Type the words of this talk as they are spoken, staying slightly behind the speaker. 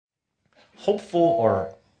hopeful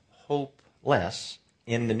or hopeless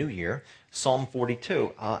in the new year, Psalm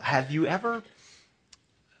 42. Have you ever,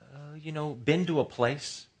 been to a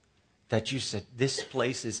place that you said, this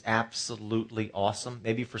place is absolutely awesome?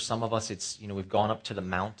 Maybe for some of us, it's, we've gone up to the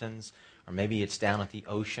mountains, or maybe it's down at the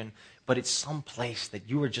ocean, but it's some place that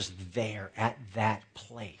you were just there at that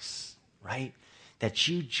place, right? That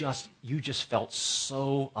you just felt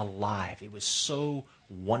so alive. It was so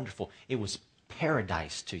wonderful. It was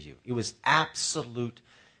paradise to you. It was absolute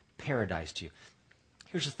paradise to you.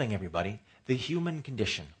 Here's the thing, everybody. The human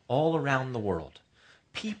condition all around the world,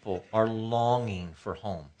 people are longing for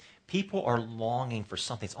home. People are longing for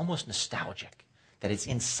something. It's almost nostalgic, that it's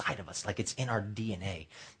inside of us, like it's in our DNA,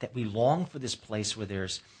 that we long for this place where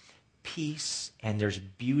there's peace and there's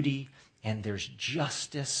beauty and there's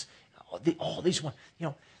justice. All these ones,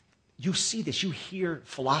 you see this. You hear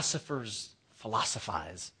philosophers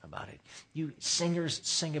philosophize about it. You singers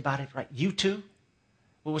sing about it, right? U2,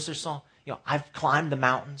 what was their song? I've climbed the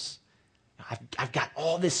mountains. I've got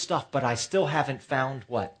all this stuff, but I still haven't found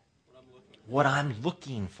what? What I'm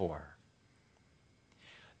looking for.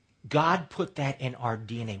 God put that in our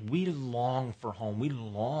DNA. We long for home. We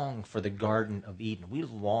long for the Garden of Eden. We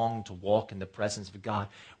long to walk in the presence of God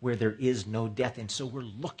where there is no death. And so we're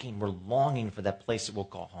longing for that place that we'll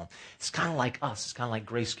call home. It's kind of like us. It's kind of like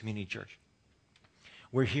Grace Community Church.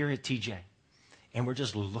 We're here at TJ, and we're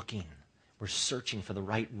just looking. We're searching for the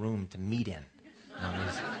right room to meet in.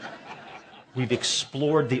 We've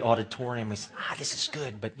explored the auditorium. We said, this is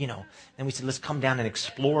good. But, then we said, let's come down and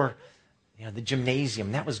explore the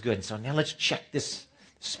gymnasium. That was good. So now let's check this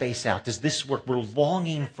space out. Does this work? We're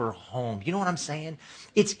longing for home. You know what I'm saying?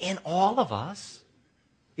 It's in all of us.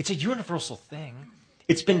 It's a universal thing.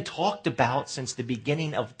 It's been talked about since the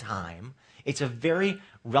beginning of time. It's a very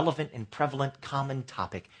relevant and prevalent common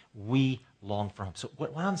topic. We long for home. So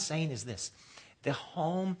what I'm saying is this. The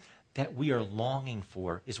home that we are longing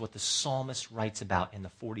for is what the psalmist writes about in the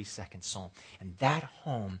 42nd Psalm. And that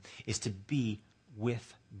home is to be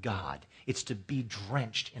with God. It's to be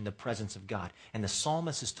drenched in the presence of God. And the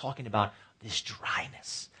psalmist is talking about this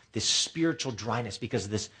dryness, this spiritual dryness because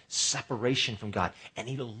of this separation from God. And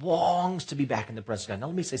he longs to be back in the presence of God. Now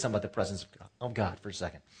let me say something about the presence of God for a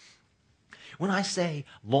second. When I say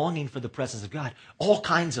longing for the presence of God, all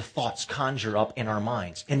kinds of thoughts conjure up in our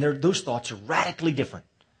minds. And those thoughts are radically different.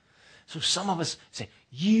 So some of us say,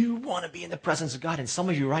 you want to be in the presence of God. And some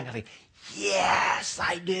of you right now think, yes,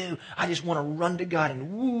 I do. I just want to run to God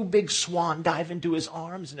and big swan, dive into his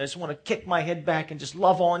arms. And I just want to kick my head back and just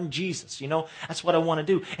love on Jesus. That's what I want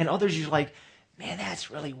to do. And others, you're like, man,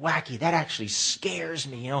 that's really wacky. That actually scares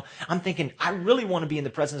me. I'm thinking, I really want to be in the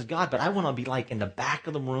presence of God, but I want to be like in the back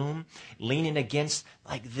of the room, leaning against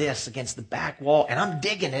the back wall. And I'm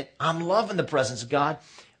digging it. I'm loving the presence of God.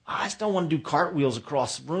 I just don't want to do cartwheels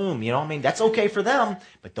across the room. That's okay for them,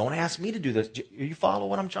 but don't ask me to do this. You follow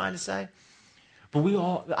what I'm trying to say? But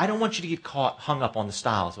I don't want you to get hung up on the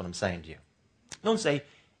style is what I'm saying to you. Don't say,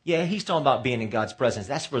 yeah, he's talking about being in God's presence.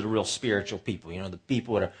 That's for the real spiritual people, the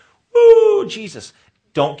people that are, woo, Jesus.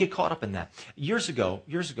 Don't get caught up in that.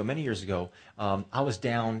 Many years ago, I was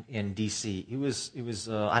down in D.C. It was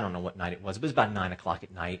I don't know what night it was. It was about 9 o'clock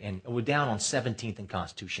at night, and we're down on 17th and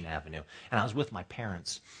Constitution Avenue. And I was with my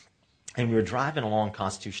parents, and we were driving along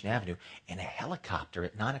Constitution Avenue, and a helicopter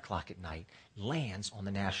at 9 o'clock at night lands on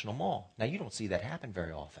the National Mall. Now, you don't see that happen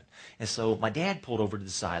very often. And so my dad pulled over to the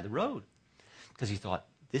side of the road because he thought,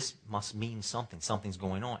 this must mean something. Something's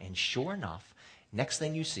going on. And sure enough, next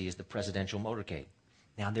thing you see is the presidential motorcade.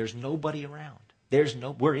 Now, there's nobody around.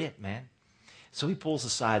 We're it, man. So he pulls the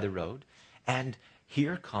side of the road, and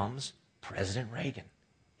here comes President Reagan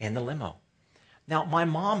in the limo. Now, my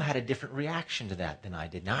mom had a different reaction to that than I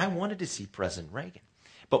did. Now, I wanted to see President Reagan.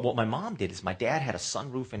 But what my mom did is my dad had a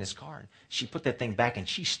sunroof in his car, and she put that thing back, and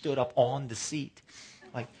she stood up on the seat.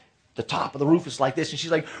 Like, the top of the roof is like this, and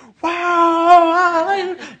she's like,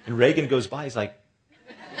 wow. And Reagan goes by, he's like,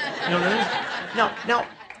 Now,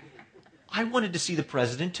 I wanted to see the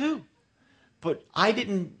president too, but I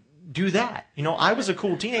didn't do that. I was a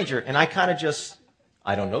cool teenager, and I kind of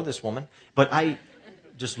I don't know this woman, but I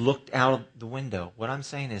just looked out the window. What I'm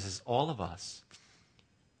saying is all of us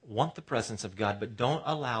want the presence of God, but don't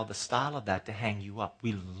allow the style of that to hang you up.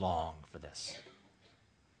 We long for this.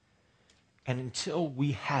 And until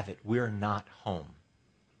we have it, we're not home.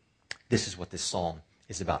 This is what this psalm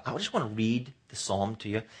is about. I just want to read the psalm to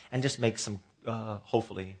you and just make some,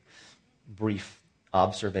 hopefully, brief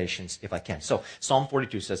observations if I can. So Psalm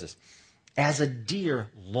 42 says this, as a deer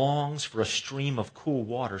longs for a stream of cool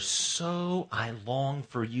water, so I long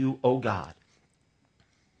for you, O God.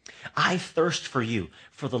 I thirst for you,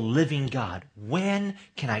 for the living God. When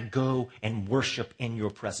can I go and worship in your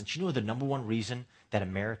presence? You know the number one reason that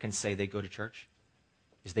Americans say they go to church?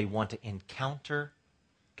 Is they want to encounter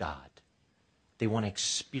God. They want to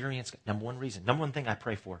experience God. Number one reason. Number one thing I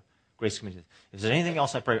pray for, Grace Community. If there's anything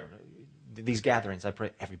else I pray, these gatherings, I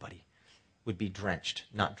pray everybody would be drenched,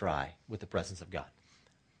 not dry, with the presence of God.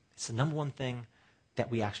 It's the number one thing that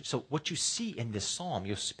we actually... So what you see in this psalm,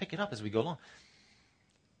 you'll pick it up as we go along.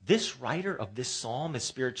 This writer of this psalm is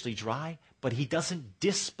spiritually dry, but he doesn't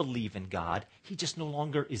disbelieve in God. He just no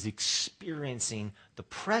longer is experiencing the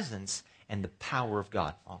presence and the power of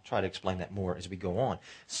God. I'll try to explain that more as we go on.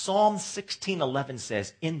 Psalm 16:11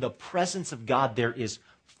 says, in the presence of God there is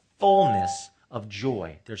fullness of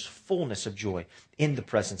joy. There's fullness of joy in the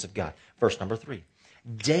presence of God. Verse number 3.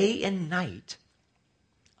 Day and night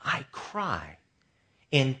I cry,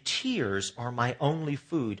 and tears are my only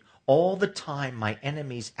food. All the time my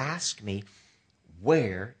enemies ask me,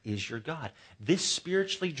 where is your God? This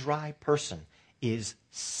spiritually dry person is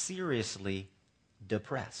seriously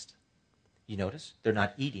depressed. You notice? They're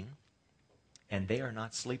not eating, and they are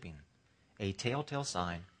not sleeping. A telltale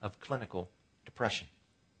sign of clinical depression.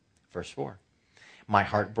 Verse 4. My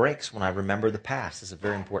heart breaks when I remember the past. This is a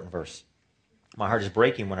very important verse. My heart is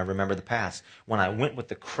breaking when I remember the past, when I went with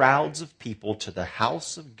the crowds of people to the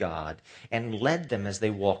house of God and led them as they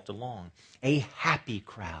walked along. A happy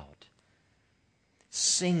crowd,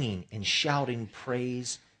 singing and shouting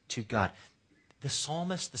praise to God. The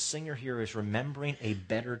psalmist, the singer here, is remembering a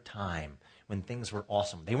better time when things were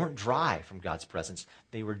awesome. They weren't dry from God's presence.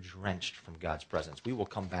 They were drenched from God's presence. We will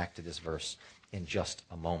come back to this verse in just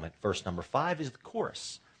a moment. Verse number 5 is the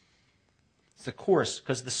chorus. It's the chorus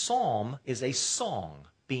because the psalm is a song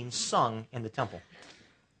being sung in the temple.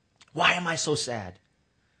 Why am I so sad?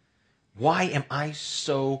 Why am I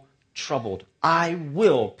so troubled? I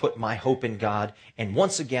will put my hope in God, and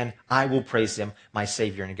once again, I will praise him, my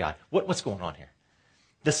Savior and God. What's going on here?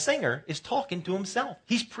 The singer is talking to himself.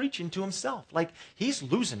 He's preaching to himself. Like, he's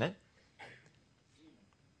losing it.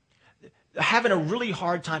 Having a really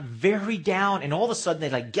hard time, very down, and all of a sudden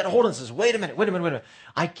they get a hold of it and says, wait a minute.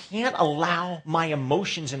 I can't allow my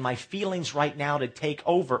emotions and my feelings right now to take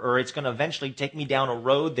over, or it's going to eventually take me down a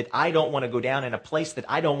road that I don't want to go down, in a place that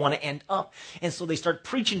I don't want to end up. And so they start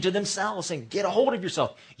preaching to themselves, saying, get a hold of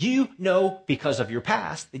yourself. You know, because of your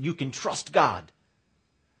past, that you can trust God.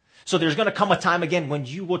 So there's going to come a time again when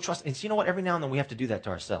you will trust. And you know what? Every now and then we have to do that to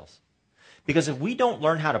ourselves. Because if we don't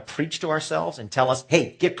learn how to preach to ourselves and tell us,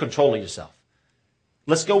 hey, get control of yourself.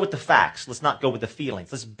 Let's go with the facts. Let's not go with the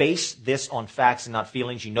feelings. Let's base this on facts and not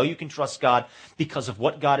feelings. You know you can trust God because of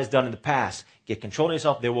what God has done in the past. Get control of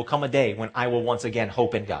yourself. There will come a day when I will once again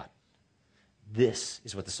hope in God. This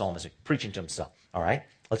is what the psalmist is preaching to himself. All right?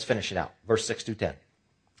 Let's finish it out. Verse 6 through 10.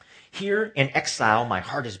 Here in exile, my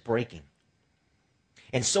heart is breaking.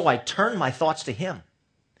 And so I turn my thoughts to him.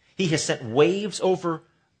 He has sent waves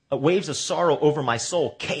of sorrow over my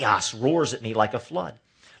soul. Chaos roars at me like a flood.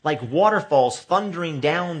 Like waterfalls thundering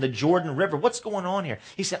down the Jordan River. What's going on here?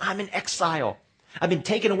 He said, I'm in exile. I've been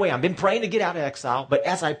taken away. I've been praying to get out of exile. But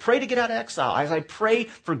as I pray to get out of exile, as I pray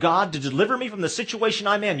for God to deliver me from the situation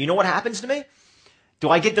I'm in, you know what happens to me? Do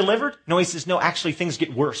I get delivered? No, he says, no, actually things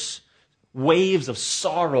get worse. Waves of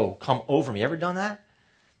sorrow come over me. Ever done that?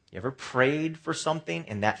 You ever prayed for something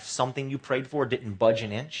and that something you prayed for didn't budge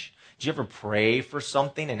an inch? Did you ever pray for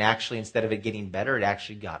something and actually instead of it getting better, it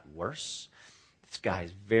actually got worse? This guy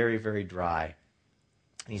is very, very dry.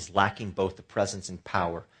 And he's lacking both the presence and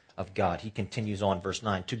power of God. He continues on, verse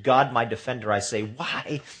 9. To God, my defender, I say,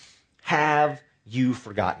 why have you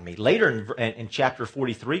forgotten me? Later in chapter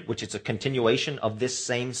 43, which is a continuation of this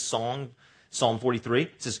same song, Psalm 43,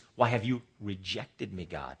 it says, why have you rejected me,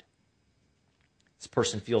 God? This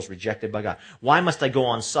person feels rejected by God. Why must I go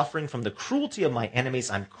on suffering from the cruelty of my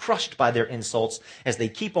enemies? I'm crushed by their insults as they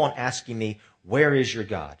keep on asking me, where is your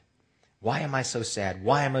God? Why am I so sad?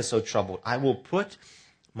 Why am I so troubled? I will put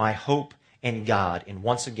my hope in God, and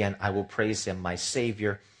once again I will praise him, my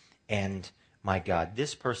Savior and my God.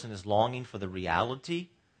 This person is longing for the reality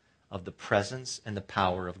of the presence and the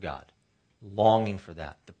power of God. Longing for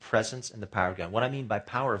that, the presence and the power of God. What I mean by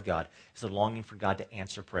power of God is the longing for God to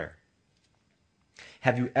answer prayer.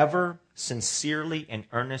 Have you ever sincerely and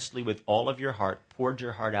earnestly with all of your heart poured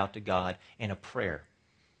your heart out to God in a prayer,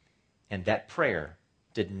 and that prayer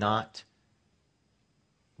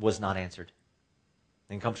was not answered?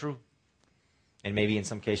 Didn't come true. And maybe in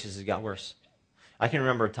some cases it got worse. I can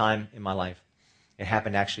remember a time in my life, it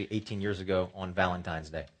happened actually 18 years ago on Valentine's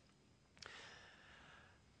Day.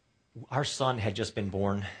 Our son had just been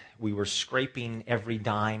born. We were scraping every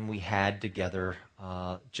dime we had together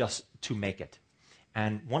just to make it.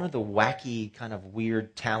 And one of the wacky, kind of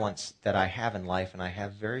weird talents that I have in life, and I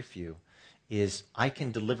have very few, is I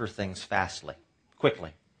can deliver things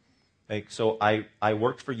quickly. So I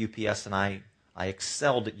worked for UPS, and I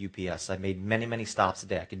excelled at UPS. I made many, many stops a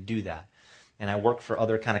day. I could do that. And I worked for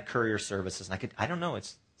other kind of courier services, and I don't know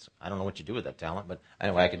what you do with that talent, but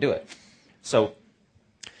anyway, I could do it. So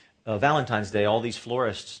Valentine's Day, all these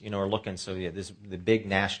florists, are looking. So the big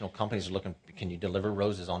national companies are looking. Can you deliver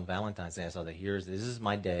roses on Valentine's Day? So this is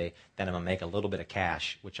my day. Then I'm gonna make a little bit of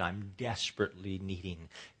cash, which I'm desperately needing.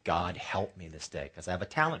 God help me this day because I have a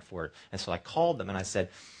talent for it. And so I called them and I said,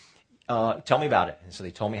 "Tell me about it." And so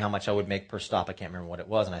they told me how much I would make per stop. I can't remember what it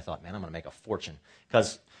was, and I thought, man, I'm gonna make a fortune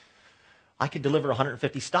because I could deliver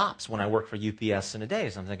 150 stops when I worked for UPS in a day.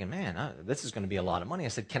 So I'm thinking, man, this is going to be a lot of money. I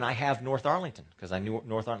said, can I have North Arlington? Because I knew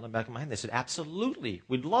North Arlington back in my head. They said, absolutely.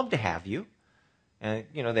 We'd love to have you. And,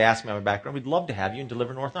 they asked me my background. We'd love to have you and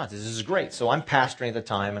deliver North Arlington. This is great. So I'm pastoring at the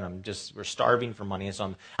time, and we're starving for money. And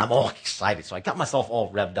so I'm all excited. So I got myself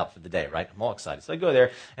all revved up for the day, right? I'm all excited. So I go there.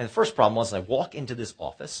 And the first problem was I walk into this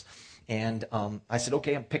office. And I said,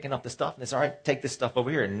 okay, I'm picking up the stuff. And they said, all right, take this stuff over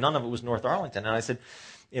here. And none of it was North Arlington. And I said,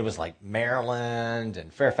 it was like Maryland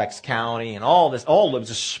and Fairfax County and all this, all of it was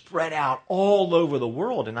just spread out all over the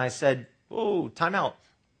world. And I said, whoa, time out.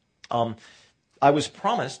 I was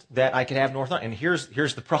promised that I could have North Arlington. And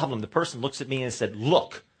here's the problem. The person looks at me and said,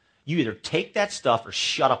 look, you either take that stuff or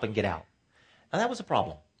shut up and get out. Now, that was a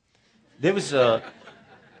problem. There was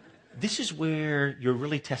this is where you're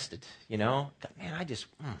really tested, Man, I just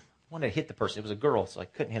wanted to hit the person. It was a girl, so I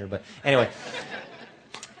couldn't hit her. But anyway,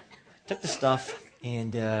 took the stuff.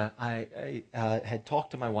 And I had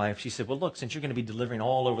talked to my wife. She said, well, look, since you're going to be delivering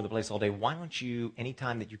all over the place all day, why don't you,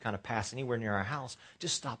 anytime that you kind of pass anywhere near our house,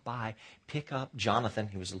 just stop by, pick up Jonathan,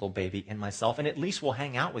 who was a little baby, and myself, and at least we'll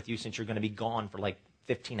hang out with you since you're going to be gone for like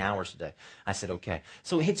 15 hours a day. I said, okay.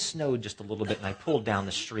 So it had snowed just a little bit, and I pulled down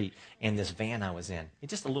the street in this van I was in.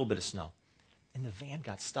 Just a little bit of snow. And the van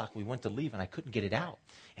got stuck. We went to leave, and I couldn't get it out.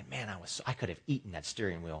 And man, I could have eaten that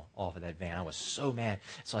steering wheel off of that van. I was so mad.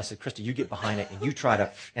 So I said, Krista, you get behind it, and you try to,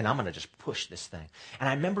 and I'm going to just push this thing. And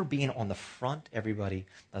I remember being on the front, everybody,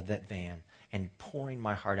 of that van and pouring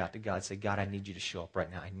my heart out to God. Say, God, I need you to show up right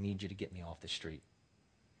now. I need you to get me off the street.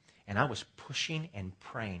 And I was pushing and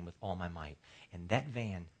praying with all my might. And that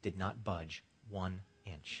van did not budge 1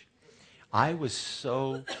 inch. I was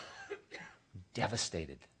so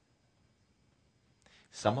devastated.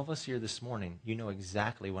 Some of us here this morning, you know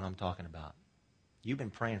exactly what I'm talking about. You've been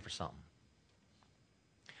praying for something.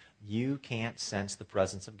 You can't sense the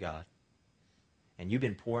presence of God. And you've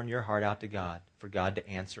been pouring your heart out to God for God to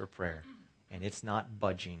answer a prayer. And it's not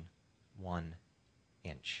budging 1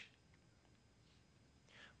 inch.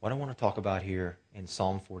 What I want to talk about here in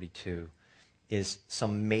Psalm 42 is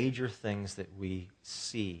some major things that we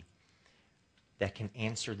see that can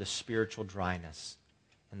answer the spiritual dryness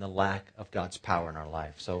and the lack of God's power in our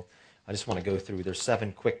life. So I just want to go through. There's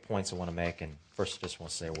 7 quick points I want to make, and first I just want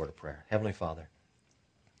to say a word of prayer. Heavenly Father,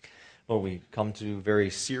 Lord, we come to a very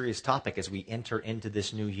serious topic as we enter into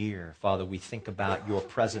this new year. Father, we think about your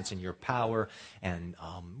presence and your power, and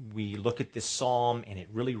we look at this psalm, and it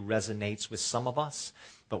really resonates with some of us.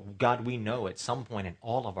 But God, we know at some point in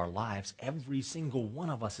all of our lives, every single one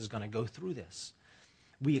of us is going to go through this.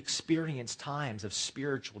 We experience times of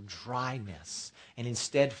spiritual dryness. And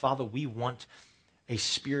instead, Father, we want a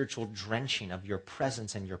spiritual drenching of your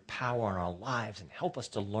presence and your power in our lives. And help us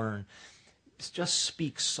to learn. Just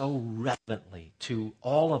speak so relevantly to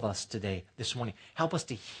all of us today, this morning. Help us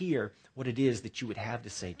to hear what it is that you would have to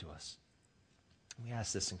say to us. We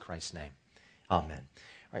ask this in Christ's name. Amen.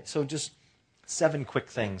 All right, so just 7 quick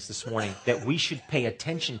things this morning that we should pay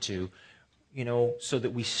attention to, so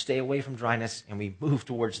that we stay away from dryness and we move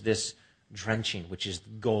towards this drenching, which is the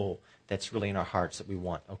goal that's really in our hearts that we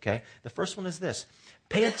want, okay? The first one is this.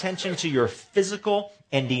 Pay attention to your physical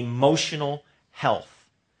and emotional health.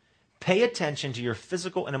 Pay attention to your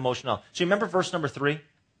physical and emotional health. So you remember verse number 3?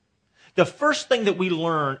 The first thing that we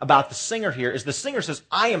learn about the singer here is the singer says,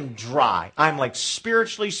 I am dry. I'm like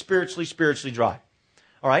spiritually dry.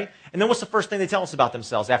 All right? And then what's the first thing they tell us about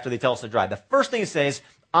themselves after they tell us they're dry? The first thing it says,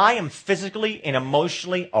 I am physically and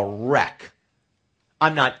emotionally a wreck.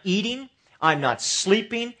 I'm not eating, I'm not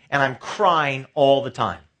sleeping, and I'm crying all the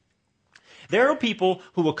time. There are people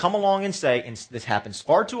who will come along and say, and this happens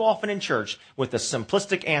far too often in church, with a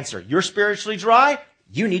simplistic answer. You're spiritually dry,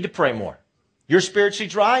 you need to pray more. You're spiritually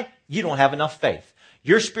dry, you don't have enough faith.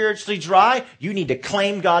 You're spiritually dry, you need to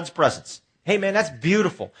claim God's presence. Hey man, that's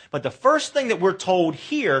beautiful. But the first thing that we're told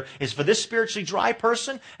here is for this spiritually dry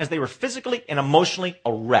person, as they were physically and emotionally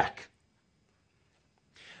a wreck.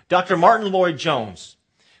 Dr. Martin Lloyd-Jones,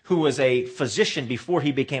 who was a physician before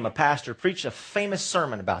he became a pastor, preached a famous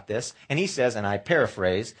sermon about this. And he says, and I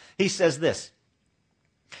paraphrase, he says this: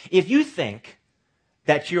 if you think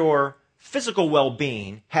that your physical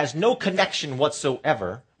well-being has no connection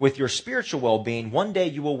whatsoever with your spiritual well-being, one day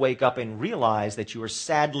you will wake up and realize that you are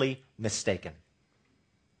sadly mistaken.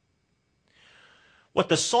 What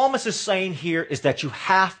the psalmist is saying here is that you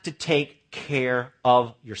have to take care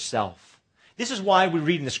of yourself. This is why we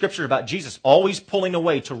read in the scripture about Jesus always pulling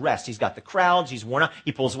away to rest. He's got the crowds, he's worn out,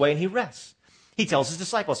 he pulls away and he rests. He tells his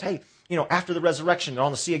disciples, hey, after the resurrection, they're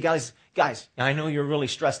on the Sea of Galilee, guys, I know you're really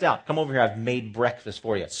stressed out. Come over here, I've made breakfast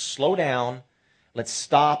for you. Slow down, let's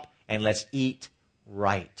stop, and let's eat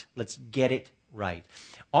right. Let's get it right.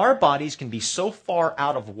 Our bodies can be so far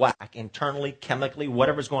out of whack internally, chemically,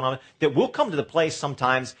 whatever's going on, that we'll come to the place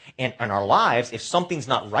sometimes in our lives, if something's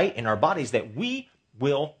not right in our bodies, that we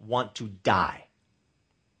will want to die.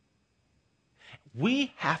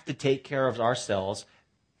 We have to take care of ourselves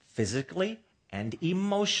physically and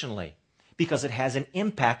emotionally because it has an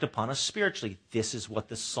impact upon us spiritually. This is what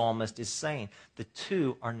the psalmist is saying. The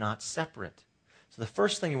two are not separate. So the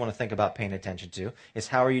first thing you want to think about paying attention to is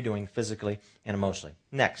how are you doing physically and emotionally.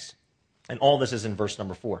 Next, and all this is in verse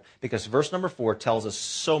number 4, because verse number 4 tells us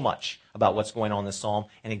so much about what's going on in this psalm,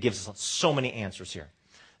 and it gives us so many answers here.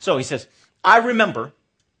 So he says, I remember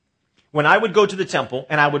when I would go to the temple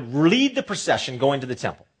and I would lead the procession going to the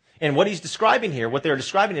temple. And what he's describing here, what they're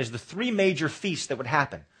describing is the 3 major feasts that would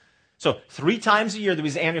happen. So 3 times a year there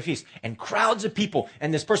was an annual feast, and crowds of people,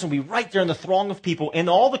 and this person would be right there in the throng of people in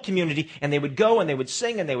all the community, and they would go and they would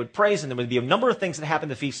sing and they would praise, and there would be a number of things that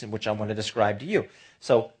happened at the feast, in which I want to describe to you.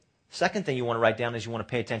 So second thing you want to write down is you want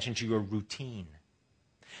to pay attention to your routine.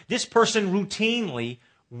 This person routinely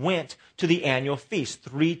went to the annual feast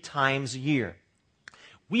 3 times a year.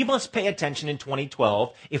 We must pay attention in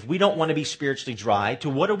 2012, if we don't want to be spiritually dry, to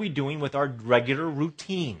what are we doing with our regular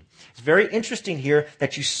routine. It's very interesting here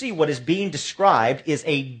that you see what is being described is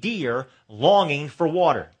a deer longing for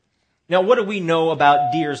water. Now, what do we know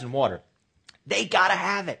about deers and water? They got to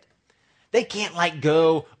have it. They can't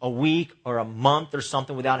go a week or a month or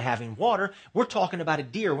something without having water. We're talking about a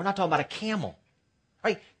deer. We're not talking about a camel.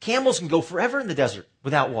 Right? Camels can go forever in the desert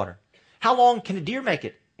without water. How long can a deer make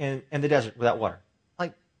it in the desert without water?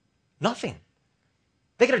 Nothing.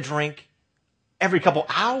 They got to drink every couple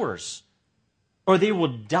hours, or they will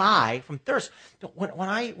die from thirst. When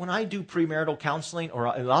I do premarital counseling, or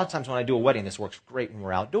a lot of times when I do a wedding, this works great when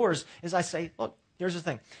we're outdoors, is I say, look, here's the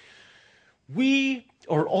thing. We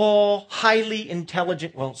are all highly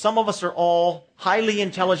intelligent. Well, some of us are all highly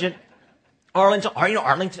intelligent.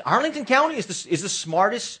 Arlington County is the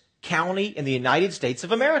smartest county in the United States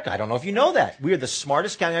of America. I don't know if you know that. We are the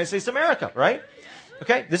smartest county in the United States of America, right?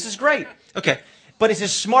 Okay, this is great. Okay, but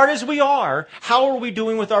as smart as we are, how are we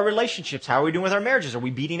doing with our relationships? How are we doing with our marriages? Are we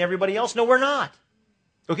beating everybody else? No, we're not.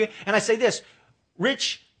 Okay, and I say this,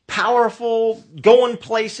 rich, powerful, going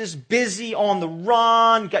places, busy, on the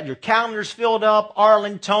run, got your calendars filled up,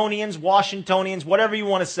 Arlingtonians, Washingtonians, whatever you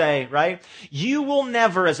want to say, right? You will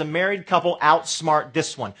never, as a married couple, outsmart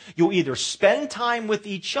this one. You'll either spend time with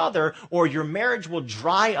each other or your marriage will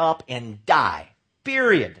dry up and die.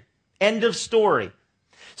 Period. End of story.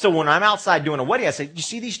 So when I'm outside doing a wedding, I say, you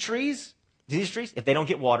see these trees? These trees? If they don't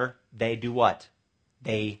get water, they do what?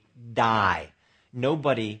 They die.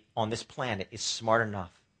 Nobody on this planet is smart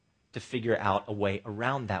enough to figure out a way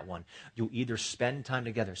around that one. You either spend time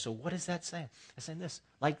together. So what is that saying? It's saying this,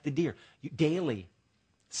 like the deer, you daily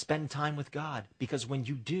spend time with God, because when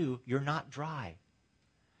you do, you're not dry.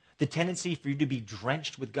 The tendency for you to be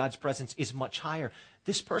drenched with God's presence is much higher.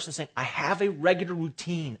 This person is saying, I have a regular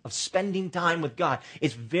routine of spending time with God.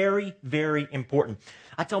 It's very, very important.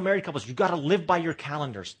 I tell married couples, you've got to live by your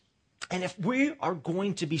calendars. And if we are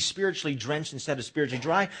going to be spiritually drenched instead of spiritually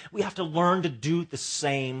dry, we have to learn to do the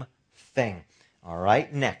same thing. All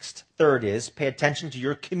right, next. Third is pay attention to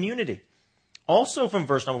your community. Also from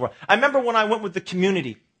verse number 1. I remember when I went with the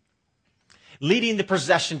community, leading the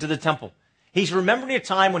procession to the temple. He's remembering a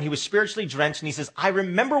time when he was spiritually drenched, and he says, I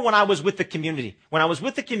remember when I was with the community. When I was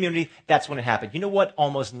with the community, that's when it happened. You know what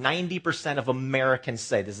almost 90% of Americans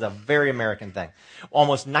say? This is a very American thing.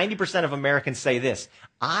 Almost 90% of Americans say this,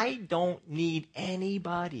 I don't need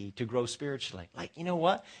anybody to grow spiritually. Like, you know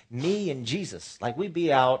what? Me and Jesus, like we'd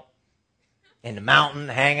be out in the mountain,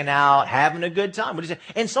 hanging out, having a good time. What do you say?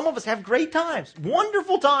 And some of us have great times,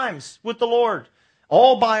 wonderful times with the Lord,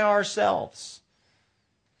 all by ourselves.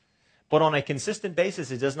 But on a consistent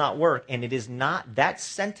basis, it does not work. And it is not that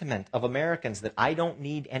sentiment of Americans that I don't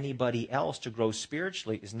need anybody else to grow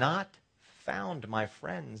spiritually is not found, my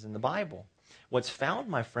friends, in the Bible. What's found,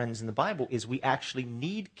 my friends, in the Bible is we actually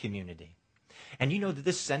need community. And you know that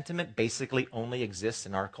this sentiment basically only exists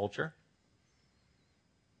in our culture?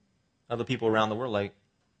 Other people around the world, like,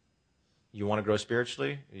 you want to grow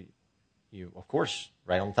spiritually? You, of course,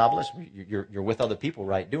 right on the top of the list, you're with other people,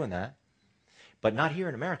 right, doing that. But not here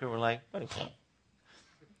in America. We're like,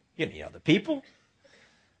 you need other people.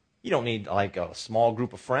 You don't need like a small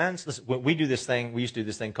group of friends. Listen, we used to do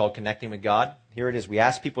this thing called Connecting with God. Here it is. We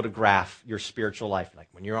ask people to graph your spiritual life, like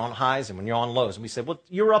when you're on highs and when you're on lows. And we said, well,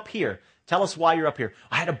 you're up here. Tell us why you're up here.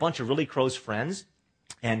 I had a bunch of really close friends,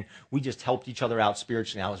 and we just helped each other out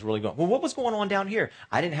spiritually. I was really going, well, what was going on down here?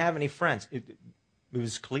 I didn't have any friends. It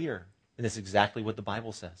was clear, and it's exactly what the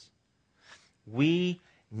Bible says. We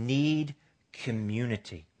need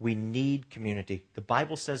community. We need community. The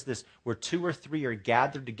Bible says this, where 2 or 3 are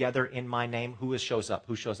gathered together in my name, who shows up?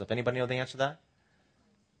 Who shows up? Anybody know the answer to that?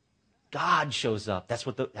 God shows up. That's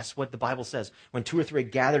what the Bible says. When 2 or 3 are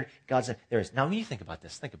gathered, God said, there is. Now, when you think about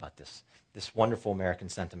this, this wonderful American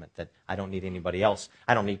sentiment that I don't need anybody else.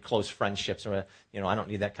 I don't need close friendships, or I don't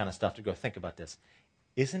need that kind of stuff to go. Think about this.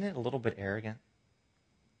 Isn't it a little bit arrogant?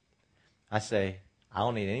 I say, I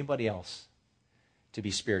don't need anybody else to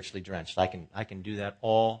be spiritually drenched. I can do that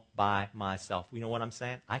all by myself. You know what I'm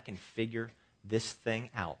saying? I can figure this thing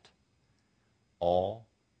out all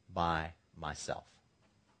by myself.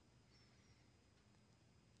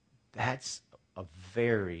 That's a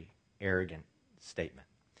very arrogant statement.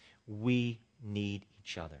 We need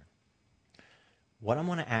each other. What I'm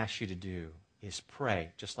going to ask you to do is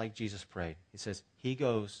pray, just like Jesus prayed. He says he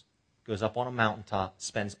goes up on a mountaintop,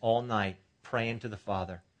 spends all night praying to the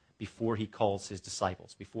Father before he calls his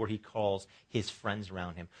disciples, before he calls his friends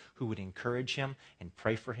around him who would encourage him and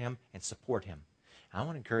pray for him and support him. And I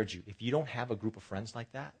want to encourage you, if you don't have a group of friends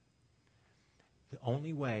like that, the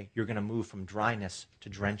only way you're going to move from dryness to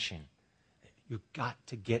drenching, you've got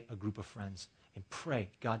to get a group of friends and pray,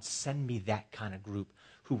 God, send me that kind of group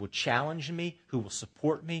who will challenge me, who will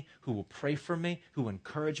support me, who will pray for me, who will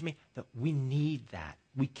encourage me. That we need that.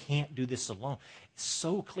 We can't do this alone. It's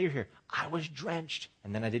so clear here. I was drenched,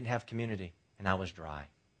 and then I didn't have community, and I was dry.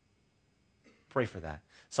 Pray for that.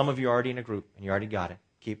 Some of you are already in a group, and you already got it.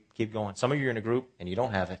 Keep going. Some of you are in a group, and you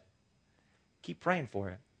don't have it. Keep praying for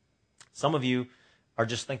it. Some of you are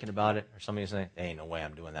just thinking about it, or some of you are saying, there ain't no way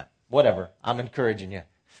I'm doing that. Whatever. I'm encouraging you.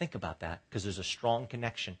 Think about that, because there's a strong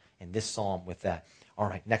connection in this psalm with that. All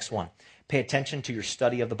right, next one. Pay attention to your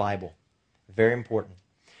study of the Bible. Very important.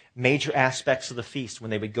 Major aspects of the feast, when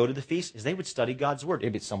they would go to the feast, is they would study God's Word.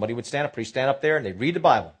 Somebody would stand up, priest stand up there, and they'd read the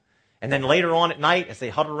Bible. And then later on at night, as they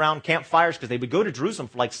huddled around campfires, because they would go to Jerusalem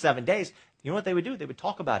for like 7 days, you know what they would do? They would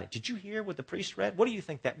talk about it. Did you hear what the priest read? What do you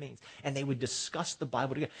think that means? And they would discuss the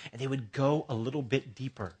Bible together, and they would go a little bit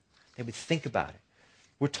deeper. They would think about it.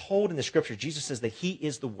 We're told in the Scripture, Jesus says that he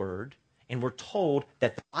is the Word, and we're told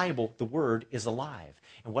that the Bible, the Word, is alive.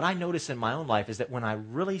 And what I notice in my own life is that when I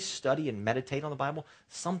really study and meditate on the Bible,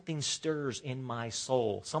 something stirs in my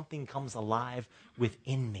soul. Something comes alive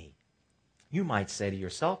within me. You might say to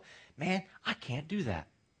yourself, man, I can't do that.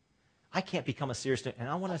 I can't become a serious student. And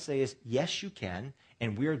I want to say is, yes, you can,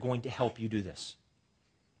 and we're going to help you do this.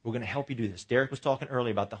 We're going to help you do this. Derek was talking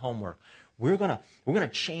earlier about the homework. We're going to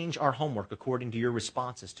change our homework according to your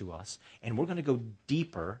responses to us, and we're going to go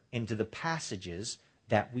deeper into the passages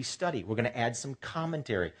that we study. We're going to add some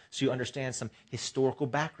commentary so you understand some historical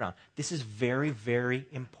background. This is very, very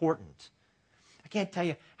important. I can't tell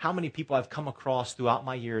you how many people I've come across throughout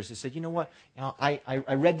my years that said, you know what, I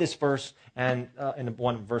read this verse and in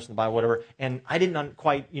one verse in the Bible, whatever, and I didn't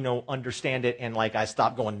quite, understand it, and I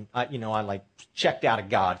stopped going, I checked out of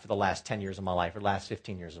God for the last 10 years of my life or last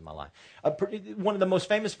 15 years of my life. One of the most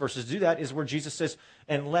famous verses to do that is where Jesus says,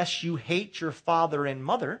 unless you hate your father and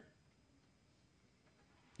mother,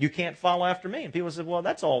 you can't follow after me. And people say, well,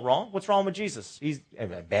 that's all wrong. What's wrong with Jesus? He's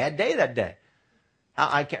having a bad day that day.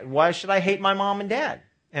 Why should I hate my mom and dad?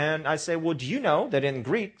 And I say, well, do you know that in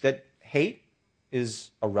Greek that hate is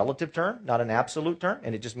a relative term, not an absolute term,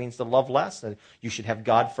 and it just means to love less, that you should have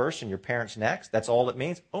God first and your parents next. That's all it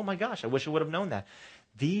means. Oh my gosh, I wish I would have known that.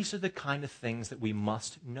 These are the kind of things that we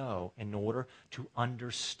must know in order to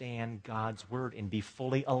understand God's Word and be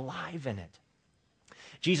fully alive in it.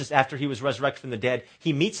 Jesus, after he was resurrected from the dead,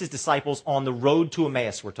 he meets his disciples on the road to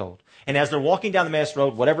Emmaus, we're told. And as they're walking down the Emmaus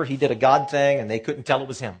road, whatever, he did a God thing, and they couldn't tell it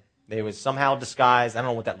was him. They was somehow disguised. I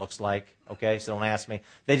don't know what that looks like, okay, so don't ask me.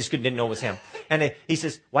 They just didn't know it was him. And he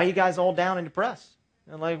says, why are you guys all down and depressed?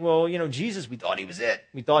 And I'm like, well, Jesus, we thought he was it.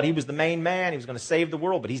 We thought he was the main man. He was going to save the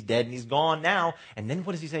world, but he's dead and he's gone now. And then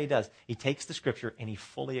what does he say he does? He takes the Scripture and he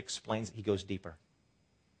fully explains it. He goes deeper.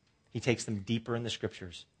 He takes them deeper in the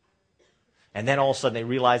Scriptures. And then all of a sudden they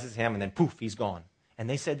realize it's him, and then poof, he's gone. And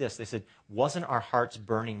they said this. They said, wasn't our hearts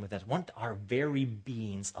burning within us? Weren't our very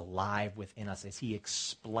beings alive within us as he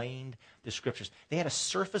explained the Scriptures? They had a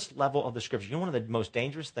surface level of the Scriptures. You know, one of the most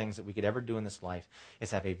dangerous things that we could ever do in this life is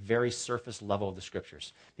have a very surface level of the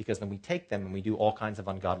Scriptures, because then we take them and we do all kinds of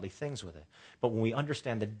ungodly things with it. But when we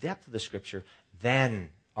understand the depth of the Scripture, then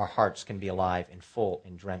our hearts can be alive and full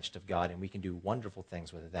and drenched of God, and we can do wonderful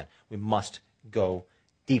things with it then. We must go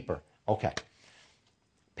deeper. Okay.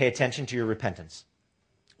 Pay attention to your repentance.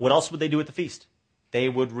 What else would they do at the feast? They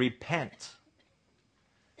would repent.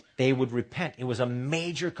 They would repent. It was a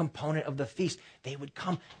major component of the feast. They would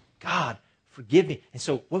come, God, forgive me. And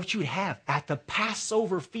so what you would have at the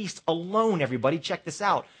Passover feast alone, everybody, check this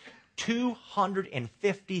out,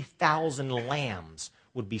 250,000 lambs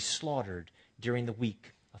would be slaughtered during the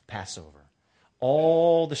week of Passover.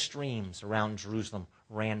 All the streams around Jerusalem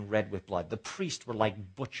ran red with blood. The priests were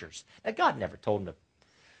like butchers. Now, God never told them to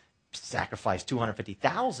sacrifice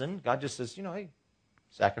 250,000. God just says, hey,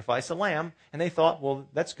 sacrifice a lamb. And they thought, well,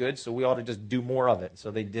 that's good, so we ought to just do more of it. So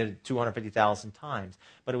they did it 250,000 times.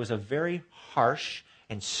 But it was a very harsh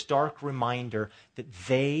and stark reminder that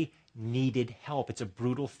they needed help. It's a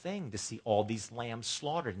brutal thing to see all these lambs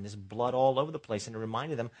slaughtered and this blood all over the place. And it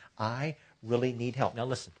reminded them, I really need help. Now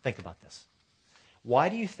listen, think about this. Why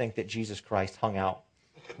do you think that Jesus Christ hung out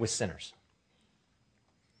with sinners?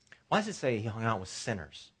 Why does it say he hung out with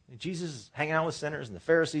sinners? Jesus is hanging out with sinners, and the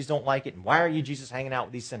Pharisees don't like it. And why are you, Jesus, hanging out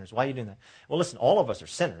with these sinners? Why are you doing that? Well, listen, all of us are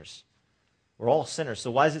sinners. We're all sinners.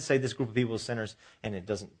 So why does it say this group of people is sinners, and it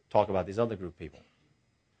doesn't talk about these other group of people?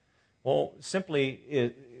 Well, simply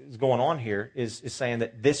is going on here is saying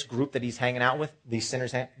that this group that he's hanging out with, these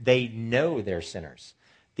sinners, they know they're sinners.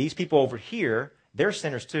 These people over here, they're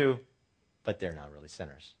sinners too, but they're not really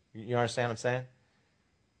sinners. You understand what I'm saying?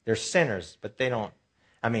 They're sinners, but they don't.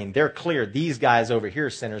 I mean, they're clear. These guys over here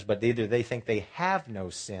are sinners, but either they think they have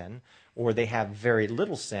no sin or they have very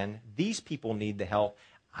little sin. These people need the help.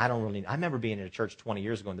 I remember being in a church 20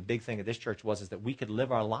 years ago, and the big thing of this church was that we could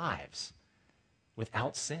live our lives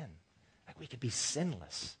without sin. Like we could be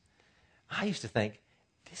sinless. I used to think,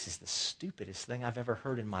 this is the stupidest thing I've ever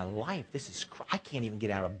heard in my life. I can't even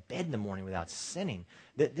get out of bed in the morning without sinning.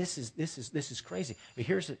 This is crazy. But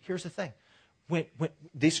here's the thing. When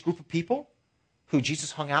this group of people who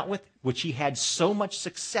Jesus hung out with, which he had so much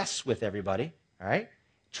success with, everybody, all right?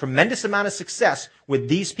 Tremendous amount of success with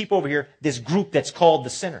these people over here, this group that's called the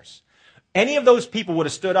sinners. Any of those people would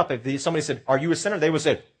have stood up if somebody said, are you a sinner? They would have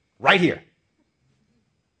said, right here.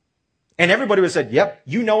 And everybody would have said, yep,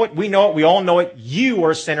 you know it, we all know it, you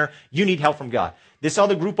are a sinner, you need help from God. This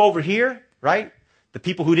other group over here, right? The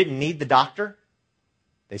people who didn't need the doctor,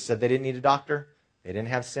 they said they didn't need a doctor. They didn't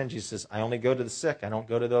have sin. Jesus says, I only go to the sick. I don't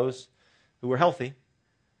go to those who are healthy,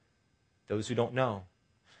 those who don't know.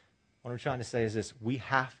 What I'm trying to say is this. We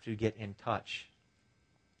have to get in touch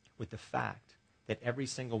with the fact that every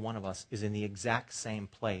single one of us is in the exact same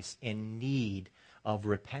place in need of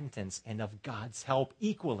repentance and of God's help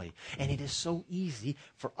equally. And it is so easy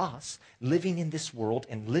for us living in this world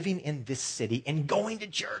and living in this city and going to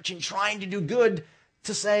church and trying to do good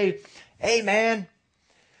to say, hey man,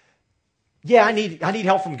 yeah, I need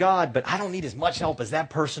help from God, but I don't need as much help as that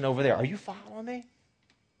person over there. Are you following me?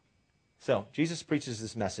 So Jesus preaches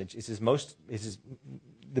this message. It's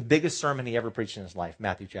the biggest sermon he ever preached in his life,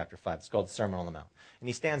 Matthew chapter 5. It's called the Sermon on the Mount. And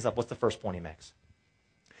he stands up. What's the first point he makes?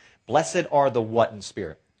 Blessed are the what in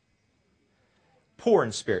spirit? Poor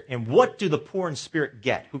in spirit. And what do the poor in spirit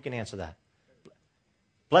get? Who can answer that?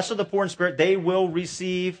 Blessed are the poor in spirit. They will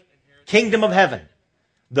receive kingdom of heaven.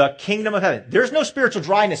 The kingdom of heaven. There's no spiritual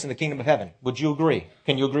dryness in the kingdom of heaven. Would you agree?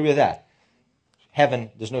 Can you agree with that? Heaven,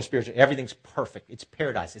 there's no spiritual. Everything's perfect. It's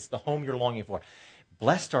paradise. It's the home you're longing for.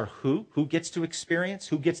 Blessed are who? Who gets to experience?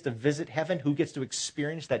 Who gets to visit heaven? Who gets to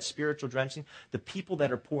experience that spiritual drenching? The people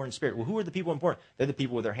that are poor in spirit. Well, who are the people important? They're the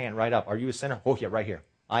people with their hand right up. Are you a sinner? Oh, yeah, right here.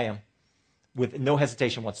 I am. With no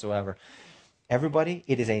hesitation whatsoever. Everybody,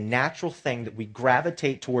 it is a natural thing that we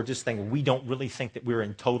gravitate towards this thing. We don't really think that we're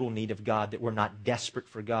in total need of God, that we're not desperate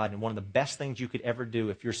for God. And one of the best things you could ever do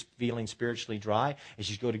if you're feeling spiritually dry is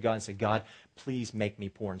you go to God and say, God, please make me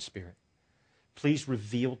poor in spirit. Please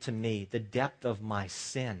reveal to me the depth of my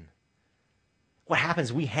sin. What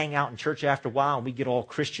happens, we hang out in church after a while and we get all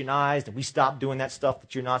Christianized and we stop doing that stuff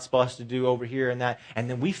that you're not supposed to do over here and that. And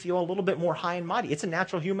then we feel a little bit more high and mighty. It's a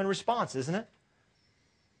natural human response, isn't it?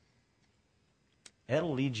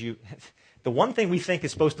 It'll lead you. The one thing we think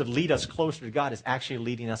is supposed to lead us closer to God is actually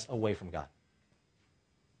leading us away from God.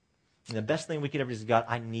 And the best thing we could ever do is, God,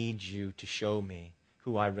 I need you to show me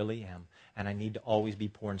who I really am, and I need to always be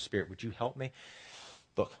poor in spirit. Would you help me?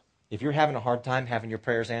 Look, If you're having a hard time having your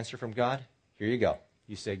prayers answered from God, here you go.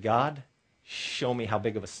 You say, God, show me how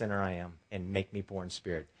big of a sinner I am and make me poor in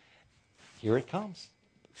spirit. Here it comes.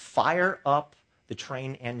 Fire up the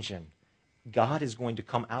train engine. God is going to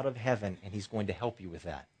come out of heaven and he's going to help you with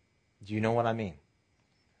that. Do you know what I mean?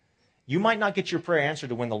 You might not get your prayer answered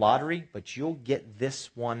to win the lottery, but you'll get this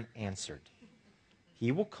one answered.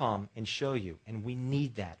 He will come and show you, and we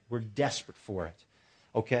need that. We're desperate for it.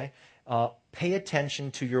 Okay? Pay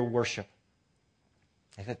attention to your worship.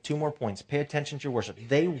 I've got 2 more points. Pay attention to your worship.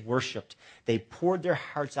 They worshiped. They poured their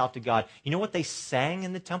hearts out to God. You know what they sang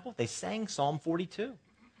in the temple? They sang Psalm 42.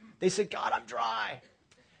 They said, God, I'm dry.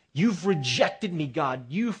 You've rejected me, God.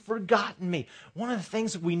 You've forgotten me. One of the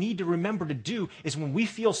things that we need to remember to do is when we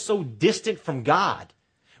feel so distant from God,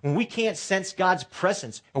 when we can't sense God's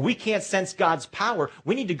presence, or we can't sense God's power,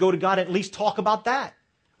 we need to go to God and at least talk about that.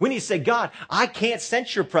 We need to say, God, I can't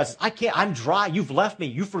sense your presence. I'm dry. You've left me.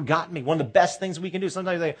 You've forgotten me. One of the best things we can do.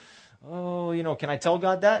 Sometimes they, can I tell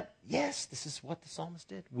God that? Yes, this is what the psalmist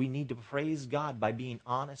did. We need to praise God by being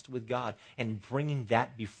honest with God and bringing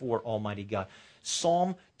that before Almighty God.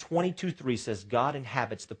 Psalm 22:3 says, God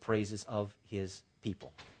inhabits the praises of his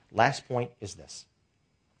people. Last point is this.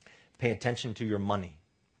 Pay attention to your money.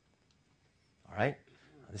 All right?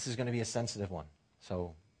 This is going to be a sensitive one.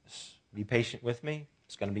 So be patient with me.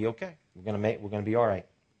 It's going to be okay. We're going to be all right.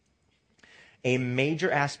 A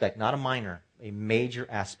major aspect, not a minor, a major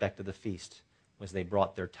aspect of the feast was they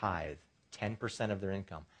brought their tithe, 10% of their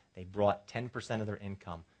income. They brought 10% of their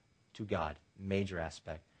income to God. Major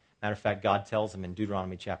aspect. Matter of fact, God tells them in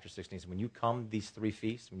Deuteronomy chapter 16, when you come to these 3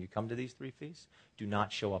 feasts, do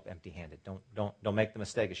not show up empty-handed. Don't make the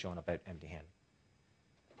mistake of showing up empty-handed.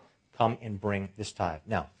 Come and bring this tithe.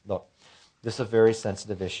 Now, look. This is a very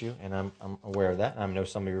sensitive issue, and I'm aware of that. I know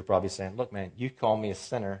some of you are probably saying, look, man, you call me a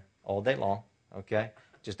sinner all day long, okay?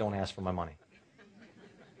 Just don't ask for my money.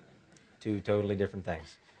 2 totally different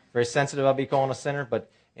things. Very sensitive about being called a sinner, but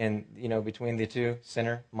between the 2,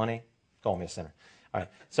 sinner, money, call me a sinner. All right,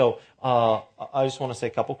 so I just want to say a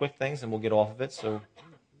couple quick things, and we'll get off of it so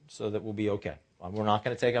that we'll be okay. We're not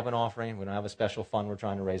going to take up an offering. We don't have a special fund we're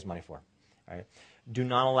trying to raise money for. All right. Do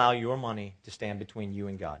not allow your money to stand between you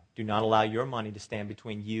and God. Do not allow your money to stand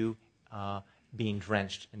between you being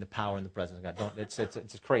drenched in the power and the presence of God.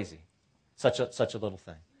 It's crazy. Such a little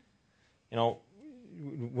thing. You know,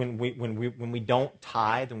 when we don't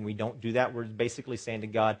tithe, when we don't do that, we're basically saying to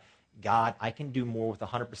God, God, I can do more with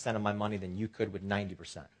 100% of my money than you could with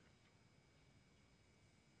 90%.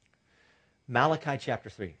 Malachi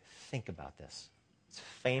chapter 3. Think about this. It's a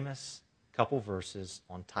famous couple verses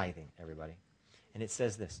on tithing, everybody. And it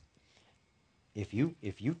says this, if you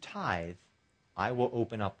tithe, I will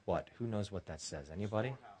open up what? Who knows what that says?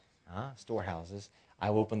 Anybody? Storehouses. I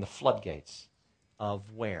will open the floodgates of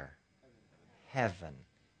where? Heaven.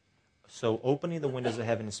 So opening the windows of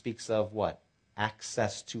heaven speaks of what?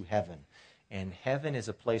 Access to heaven. And heaven is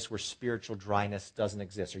a place where spiritual dryness doesn't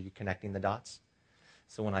exist. Are you connecting the dots?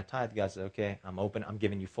 So when I tithe, God says, okay, I'm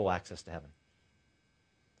giving you full access to heaven.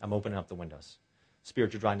 I'm opening up the windows.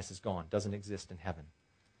 Spiritual dryness is gone. Doesn't exist in heaven.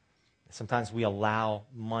 Sometimes we allow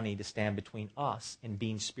money to stand between us and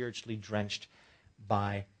being spiritually drenched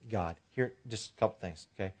by God. Here, just a couple things,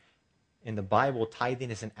 okay? In the Bible,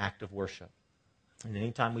 tithing is an act of worship. And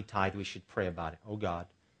anytime we tithe, we should pray about it. Oh, God,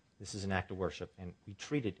 this is an act of worship. And we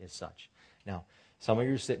treat it as such. Now, some of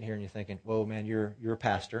you are sitting here and you're thinking, whoa, man, you're a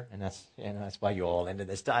pastor, and that's why you all into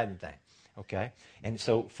this tithing thing, okay? And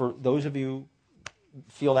so for those of you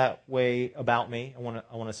feel that way about me, I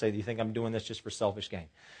want to say, do you think I'm doing this just for selfish gain?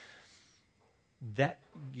 That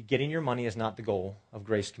getting your money is not the goal of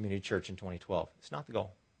Grace Community Church in 2012. It's not the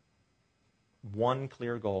goal. One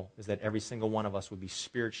clear goal is that every single one of us would be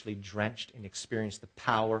spiritually drenched and experience the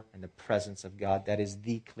power and the presence of God. That is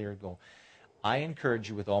the clear goal. I encourage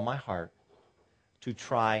you with all my heart to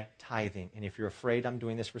try tithing. And if you're afraid I'm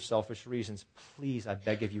doing this for selfish reasons, please, I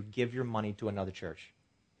beg of you, give your money to another church.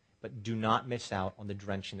 But do not miss out on the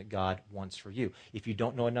drenching that God wants for you. If you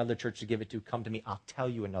don't know another church to give it to, come to me. I'll tell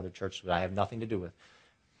you another church that I have nothing to do with.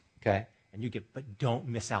 Okay? And you give, but don't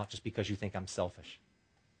miss out just because you think I'm selfish.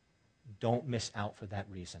 Don't miss out for that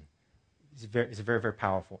reason. It's very, very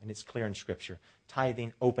powerful, and it's clear in Scripture.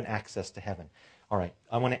 Tithing, open access to heaven. All right,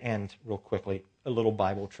 I want to end real quickly, a little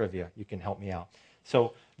Bible trivia. You can help me out.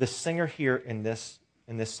 So the singer here in this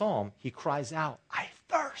psalm, he cries out, I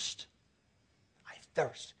thirst. I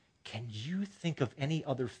thirst. Can you think of any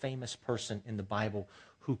other famous person in the Bible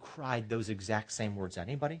who cried those exact same words?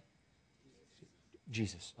 Anybody?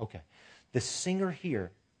 Jesus. Okay. The singer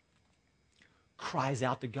here cries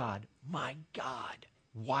out to God, my God,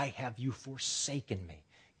 why have you forsaken me?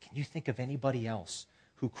 Can you think of anybody else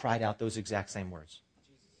who cried out those exact same words?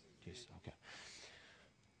 Jesus. Okay.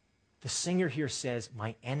 The singer here says,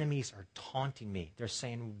 my enemies are taunting me. They're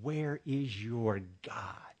saying, where is your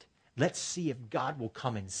God? Let's see if God will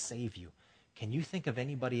come and save you. Can you think of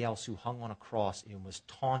anybody else who hung on a cross and was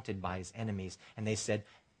taunted by his enemies? And they said,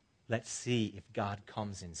 let's see if God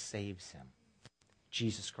comes and saves him.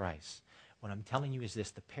 Jesus Christ. What I'm telling you is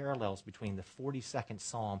this, the parallels between the 42nd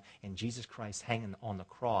Psalm and Jesus Christ hanging on the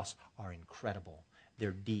cross are incredible.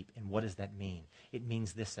 They're deep. And what does that mean? It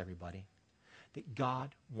means this, everybody, that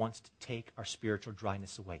God wants to take our spiritual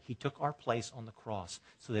dryness away. He took our place on the cross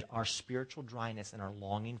so that our spiritual dryness and our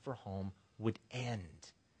longing for home would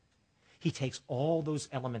end. He takes all those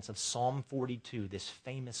elements of Psalm 42, this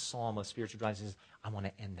famous psalm of spiritual dryness, and says, I want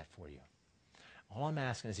to end that for you. All I'm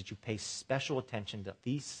asking is that you pay special attention to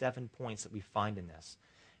these 7 points that we find in this.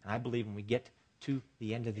 And I believe when we get to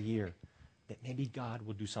the end of the year, that maybe God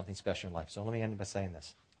will do something special in life. So let me end by saying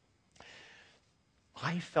this.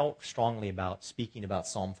 I felt strongly about speaking about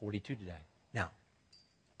Psalm 42 today. Now,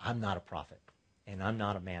 I'm not a prophet, and I'm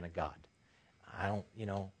not a man of God.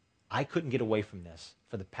 I couldn't get away from this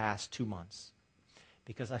for the past 2 months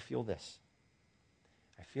because I feel this.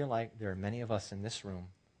 I feel like there are many of us in this room,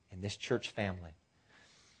 in this church family,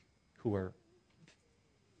 who are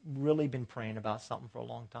really been praying about something for a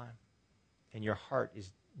long time, and your heart is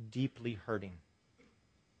deeply hurting.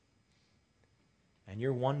 And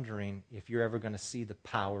you're wondering if you're ever going to see the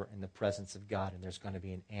power and the presence of God and there's going to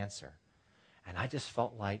be an answer. And I just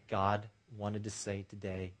felt like God wanted to say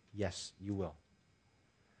today, yes, you will.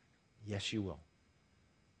 Yes, you will.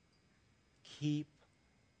 Keep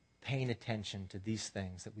paying attention to these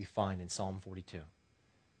things that we find in Psalm 42.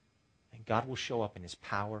 And God will show up in his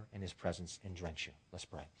power and his presence and drench you. Let's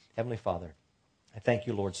pray. Heavenly Father, I thank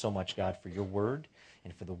you, Lord, so much, God, for your word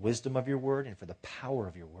and for the wisdom of your word and for the power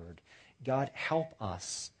of your word. God, help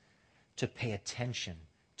us to pay attention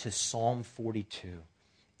to Psalm 42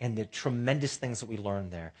 and the tremendous things that we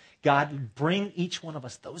learned there. God, bring each one of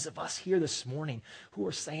us, those of us here this morning who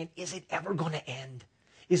are saying, is it ever going to end?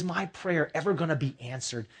 Is my prayer ever going to be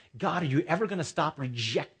answered? God, are you ever going to stop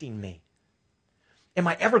rejecting me? Am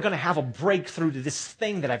I ever going to have a breakthrough to this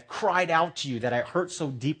thing that I've cried out to you, that I hurt so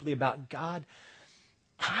deeply about? God,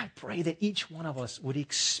 I pray that each one of us would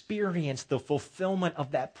experience the fulfillment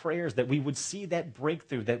of that prayers, that we would see that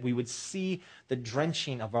breakthrough, that we would see the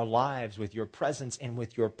drenching of our lives with your presence and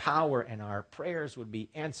with your power, and our prayers would be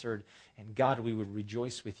answered. And God, we would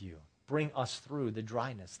rejoice with you. Bring us through the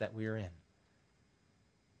dryness that we are in.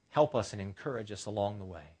 Help us and encourage us along the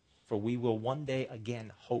way, for we will one day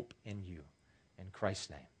again hope in you. In Christ's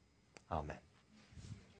name, amen.